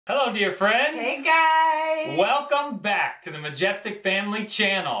Hello, dear friends. Hey, guys. Welcome back to the Majestic Family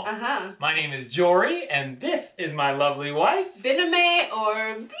Channel. My name is Jory, and this is my lovely wife, Bename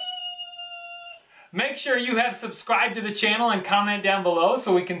or B. Make sure you have subscribed to the channel and comment down below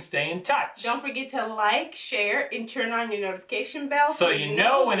so we can stay in touch. Don't forget to like, share, and turn on your notification bell so you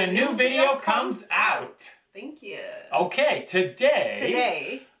know when a new video comes out. Thank you. Okay,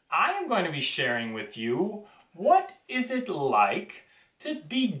 today I am going to be sharing with you what is it like to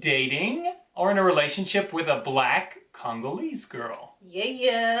be dating or in a relationship with a black Congolese girl.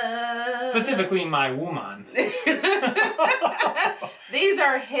 Yeah. Specifically my woman. These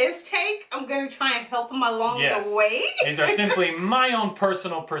are his take. I'm going to try and help him along the way. These are simply my own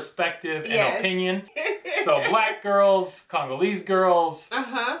personal perspective and opinion. So black girls, Congolese girls,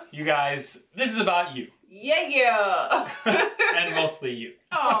 you guys, this is about you. Yeah. And mostly you.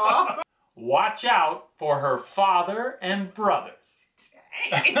 Aww. Watch out for her father and brothers.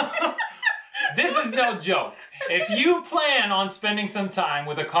 This is no joke. If you plan on spending some time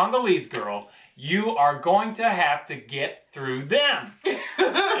with a Congolese girl, you are going to have to get through them.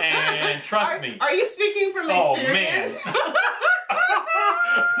 And trust me. Are you speaking from experience? Oh,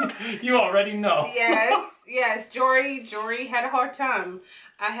 man. You already know. Yes. Jory had a hard time.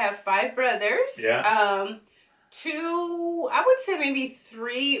 I have 5 brothers. Yeah. 2, I would say maybe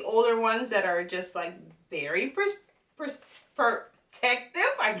 3 older ones that are just like very protective.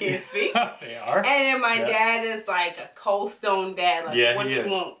 I can't speak. They are. And then my dad is like a cold stone dad. Like, what you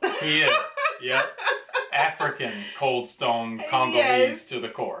want? He is. Yep. African cold stone Congolese to the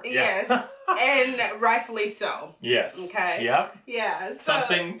core. Yes. And rightfully so. Yes. Okay. Yep. Yeah. So,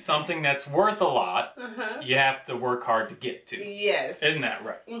 something that's worth a lot. You have to work hard to get to. Yes. Isn't that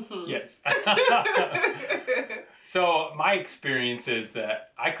right? Yes. So my experience is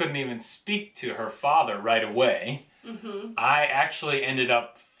that I couldn't even speak to her father right away. I actually ended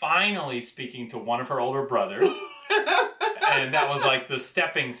up finally speaking to one of her older brothers. And that was like the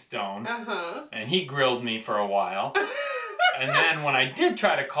stepping stone. And he grilled me for a while. And then when I did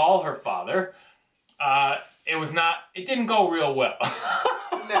try to call her father, it didn't go real well.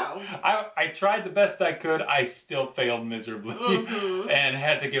 No. I tried the best I could. I still failed miserably and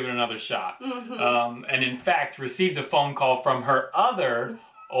had to give it another shot. And in fact, received a phone call from her other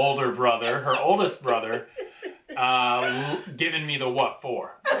older brother, her oldest brother, giving me the what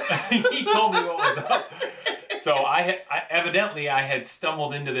for. He told me what was up. So I evidently had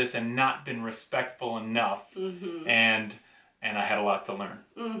stumbled into this and not been respectful enough, and I had a lot to learn,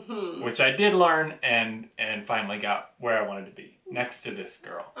 which I did learn, and finally got where I wanted to be, next to this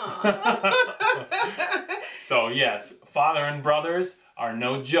girl. So yes, father and brothers are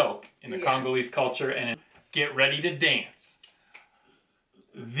no joke in the Congolese culture, and get ready to dance.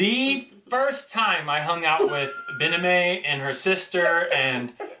 The first time I hung out with Bename and her sister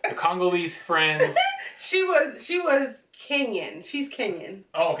and the Congolese friends. She was Kenyan. She's Kenyan.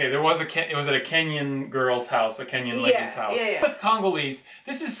 Oh, okay. It was at a Kenyan girl's house, a Kenyan lady's house. With Congolese,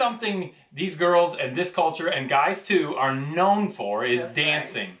 this is something these girls and this culture and guys too are known for, is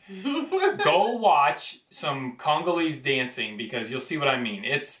dancing. Go watch some Congolese dancing because you'll see what I mean.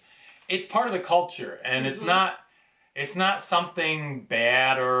 It's part of the culture, and it's not something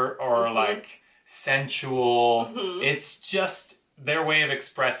bad or like sensual. It's just their way of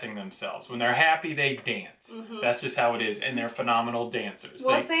expressing themselves. When they're happy, they dance. That's just how it is, and they're phenomenal dancers.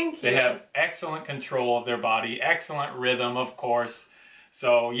 Well, thank you. They have excellent control of their body, excellent rhythm, of course.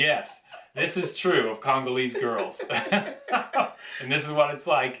 So yes, this is true of Congolese girls. And this is what it's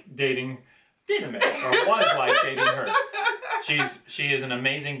like dating Bename, or was like dating her. She is an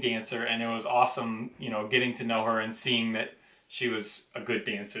amazing dancer, and it was awesome, getting to know her and seeing that she was a good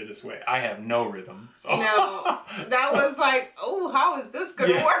dancer this way. I have no rhythm. So. No, that was like, oh, how is this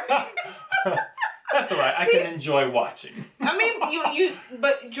gonna work? That's all right. I can enjoy watching. I mean,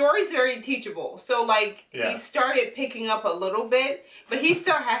 but Jory's very teachable. So like, he started picking up a little bit, but he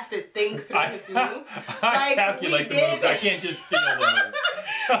still has to think through his moves. I calculate the moves. I can't just feel the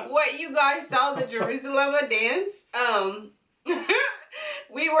moves. What you guys saw, the Jerusalem dance,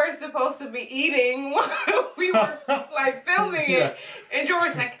 we were supposed to be eating while we were like filming it, and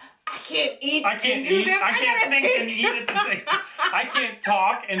George's like, I can't eat. I can't eat. I can't think and eat at the same time. I can't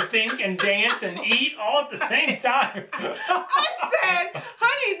talk and think and dance and eat all at the same time. I said,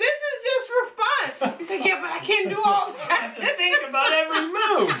 honey, this is just for fun. He's like, yeah, but I can't do all that. I have to think about every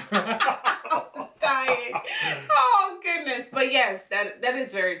move. Dying. Oh, goodness. But yes, that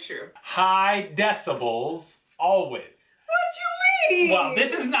is very true. High decibels, always. What you mean? Well,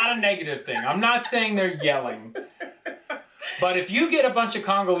 this is not a negative thing. I'm not saying they're yelling. But if you get a bunch of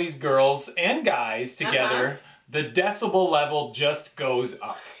Congolese girls and guys together the decibel level just goes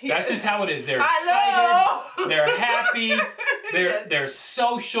up. That's just how it is. They're excited. They're happy. They're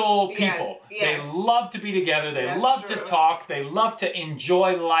social people. They love to be together. They love to talk. They love to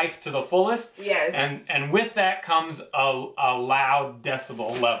enjoy life to the fullest. Yes. And with that comes a loud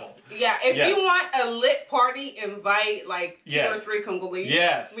decibel level. Yeah, if you want a lit party, invite like 2 or 3 Congolese.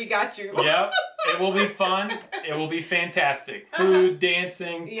 Yes. We got you. Yep. It will be fun. It will be fantastic. Food,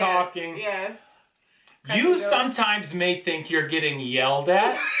 dancing, talking. Yes. You sometimes may think you're getting yelled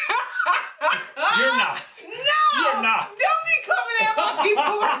at. You're not. No! You're not. Don't be coming at my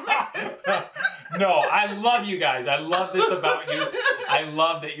people. No, I love you guys. I love this about you. I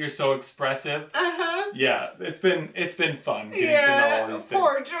love that you're so expressive. Yeah, it's been fun getting to know all these things.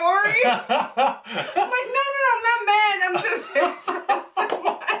 Poor Jory. I'm like, no, I'm not mad. I'm just expressing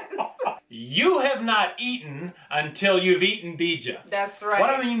myself. You have not eaten until you've eaten bija. That's right.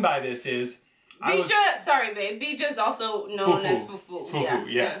 What I mean by this is... sorry babe, bija is also known as fufu.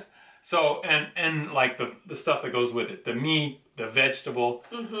 Fufu, yes. So, and like the stuff that goes with it. The meat, the vegetable.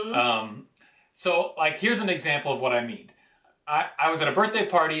 So, like, here's an example of what I mean. I was at a birthday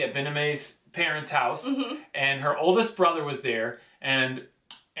party at Bename's parents' house, and her oldest brother was there, and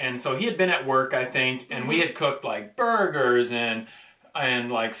so he had been at work, I think, and we had cooked, like, burgers and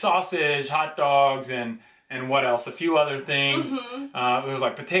like, sausage, hot dogs, and what else? A few other things. It was,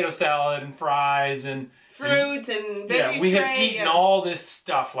 like, potato salad and fries and... fruit and veggie yeah, we had eaten all this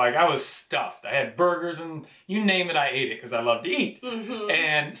stuff. Like, I was stuffed. I had burgers and you name it, I ate it because I love to eat.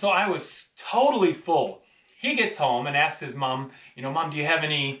 And so I was totally full. He gets home and asks his mom, Mom, do you have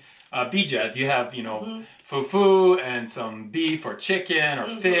any bija? Do you have, fufu and some beef or chicken or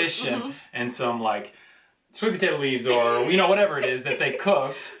fish and some, like, sweet potato leaves or, whatever it is that they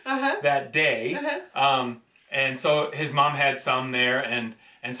cooked that day. And so his mom had some there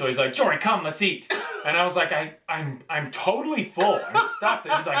and so he's like, Jory, come, let's eat. And I was like, I'm totally full. I'm stuffed.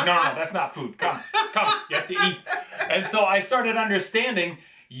 And he's like, no, that's not food. Come, you have to eat. And so I started understanding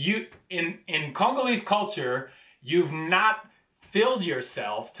in Congolese culture, you've not filled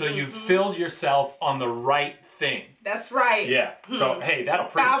yourself till you've filled yourself on the right thing. That's right. Yeah. So, hey, that'll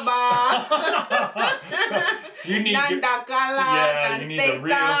preach. You need you need the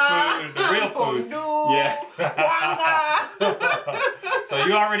real food. Yes. So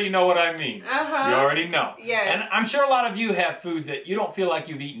you already know what I mean. You already know. Yes. And I'm sure a lot of you have foods that you don't feel like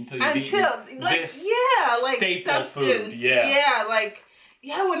you've eaten until you've eaten this staple food.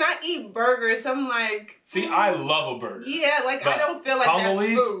 Yeah, when I eat burgers, I'm like... See, I love a burger. Yeah, like, I don't feel like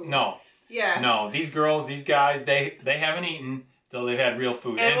Congolese, that's food. No. Yeah. No, these girls, these guys, they haven't eaten till they've had real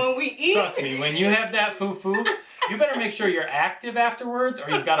food. And when we eat... Trust me, when you have that fufu, you better make sure you're active afterwards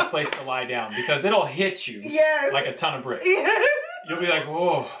or you've got a place to lie down because it'll hit you like a ton of bricks. Yes. You'll be like,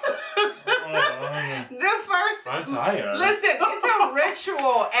 whoa. The first... I'm tired. Listen, it's a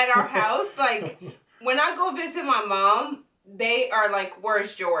ritual at our house. Like, when I go visit my mom... They are like,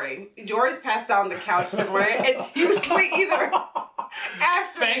 where's Jory? Jory's passed out on the couch somewhere. It's usually either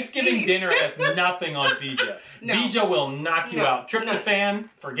after Thanksgiving dinner has nothing on bija. No. Bija will knock you out. Tryptophan,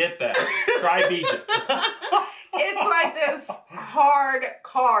 forget that. Try bija. It's like this hard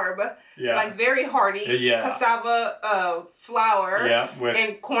carb, like very hearty cassava flour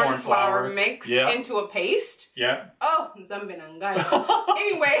and corn flour mixed into a paste. Yeah. Oh, Zambenangai.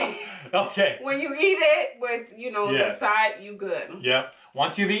 Anyway, when you eat it with, the side, you good. Yep.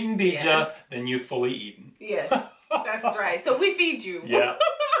 Once you've eaten bija, then you've fully eaten. Yes, that's right. So we feed you. Yeah.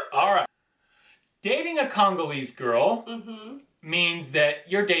 All right. Dating a Congolese girl means that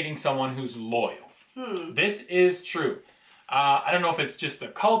you're dating someone who's loyal. This is true. I don't know if it's just a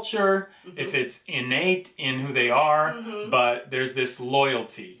culture, if it's innate in who they are, but there's this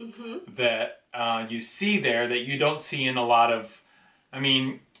loyalty that you see there that you don't see in a lot of,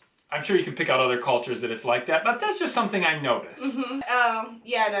 I'm sure you can pick out other cultures that it's like that, but that's just something I noticed.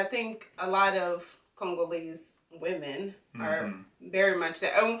 Yeah, and I think a lot of Congolese women are very much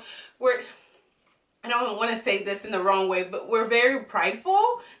that. I don't want to say this in the wrong way, but we're very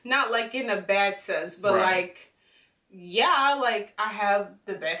prideful. Not like in a bad sense, but like, like I have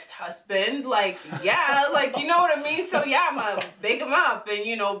the best husband. Like, like, you know what I mean? So I'm going to big him up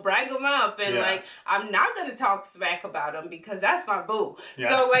and, brag him up. And like, I'm not going to talk smack about him because that's my boo.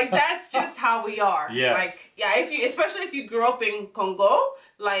 So like, that's just how we are. Like, especially if you grew up in Congo,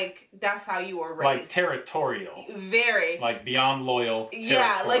 like, that's how you were raised. Like territorial. Very. Like beyond loyal, territorial.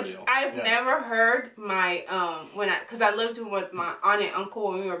 Yeah, like I've never heard my, because I lived with my aunt and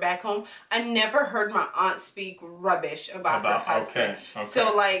uncle when we were back home, I never heard my aunt speak rubbish about her husband. Okay.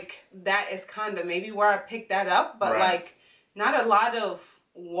 So like, that is kind of maybe where I picked that up, but like, not a lot of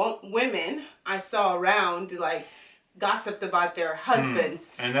women I saw around, like, gossiped about their husbands.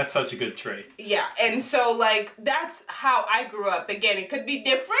 And that's such a good trait. Yeah, and so, like, that's how I grew up. Again, it could be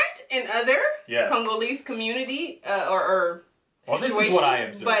different in other Congolese community or well, this is what I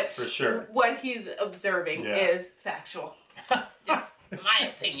observed, but for sure. What he's observing is factual. Just my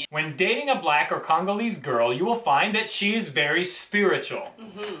opinion. When dating a Black or Congolese girl, you will find that she is very spiritual.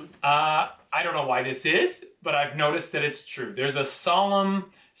 I don't know why this is, but I've noticed that it's true. There's a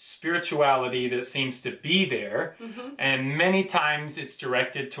solemn spirituality that seems to be there, and many times it's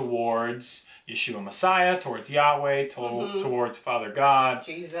directed towards Yeshua Messiah, towards Yahweh, towards Father God.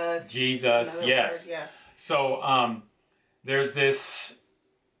 Jesus, yes. Word, yeah. So there's this,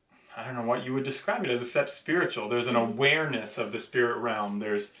 I don't know what you would describe it as, except spiritual. There's an awareness of the spirit realm.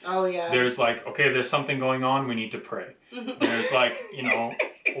 There's like, okay, there's something going on, we need to pray. There's like, you know,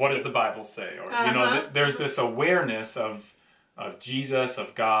 what does the Bible say? Or, you know, there's this awareness of Jesus,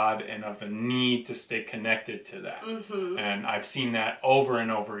 of God, and of the need to stay connected to that. And I've seen that over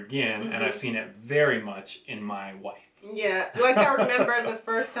and over again, and I've seen it very much in my wife. Yeah, like I remember the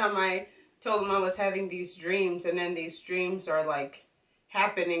first time I told him I was having these dreams, and then these dreams are like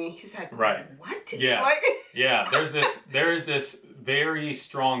happening. He's like, what? Yeah, like... yeah. There is this very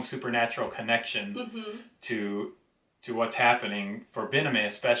strong supernatural connection to what's happening for Bename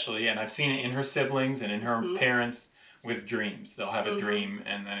especially, and I've seen it in her siblings and in her parents with dreams. They'll have a dream,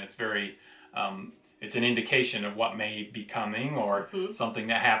 and then it's very, it's an indication of what may be coming, or something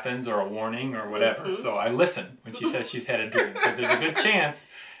that happens, or a warning, or whatever. So I listen when she says she's had a dream, because there's a good chance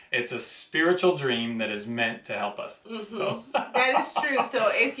it's a spiritual dream that is meant to help us. So that is true. So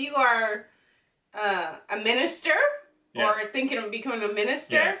if you are a minister or thinking of becoming a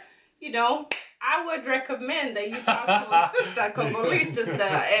minister, you know, I would recommend that you talk to a sister, Congolese sister,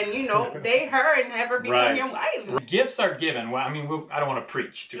 and, you know, date her and have her become your wife. Gifts are given. Well, I mean, I don't want to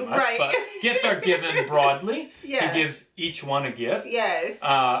preach too much, but gifts are given broadly. He gives each one a gift. Yes.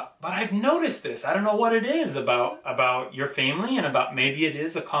 But I've noticed this. I don't know what it is about your family, and about maybe it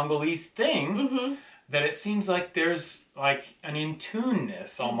is a Congolese thing, that it seems like there's like an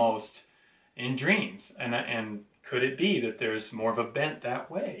in-tuneness almost in dreams. And could it be that there's more of a bent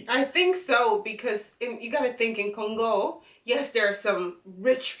that way? I think so, because you got to think, in Congo, yes, there are some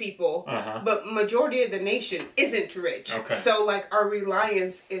rich people, but majority of the nation isn't rich. Okay. So, like, our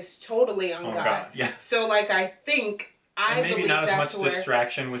reliance is totally on God. Yeah. So, like, I think, and maybe not as much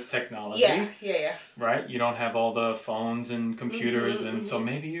distraction with technology. Yeah. Right? You don't have all the phones and computers, and so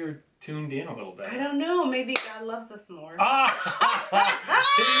maybe you're tuned in a little bit. I don't know. Maybe God loves us more. He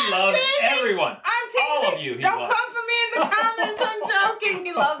loves everyone. All of you. Don't come for me in the comments. I'm joking.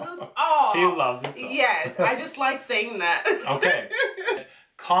 He loves us all. He loves us all. Yes, I just like saying that. Okay.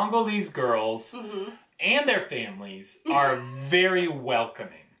 Congolese girls and their families are very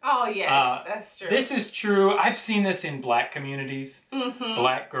welcoming. Oh, yes, that's true. This is true. I've seen this in Black communities,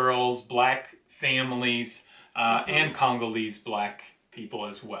 Black girls, Black families, and Congolese Black people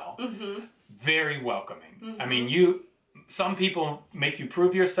as well. Very welcoming. I mean, some people make you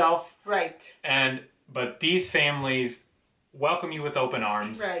prove yourself. Right. But these families welcome you with open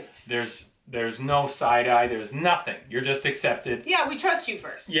arms. Right. There's no side eye. There's nothing. You're just accepted. Yeah, we trust you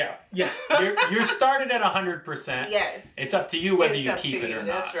first. Yeah. You're started at 100%. Yes. It's up to you whether you keep it or not.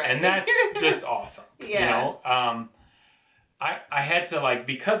 That's right. And that's just awesome. Yeah. You know, I had to, like,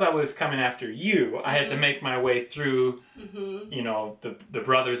 because I was coming after you, I had to make my way through, you know, the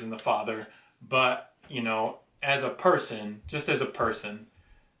brothers and the father. But, you know, as a person, just as a person,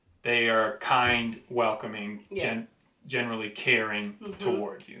 they are kind, welcoming, generally caring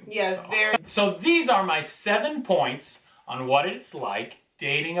towards you. Yeah, So these are my 7 points on what it's like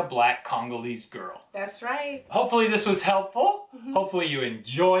dating a Black Congolese girl. That's right. Hopefully this was helpful. Hopefully you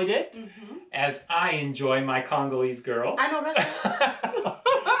enjoyed it, as I enjoy my Congolese girl. I know that.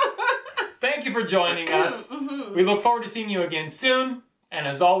 Thank you for joining us. We look forward to seeing you again soon. And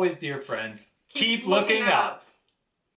as always, dear friends, keep looking up.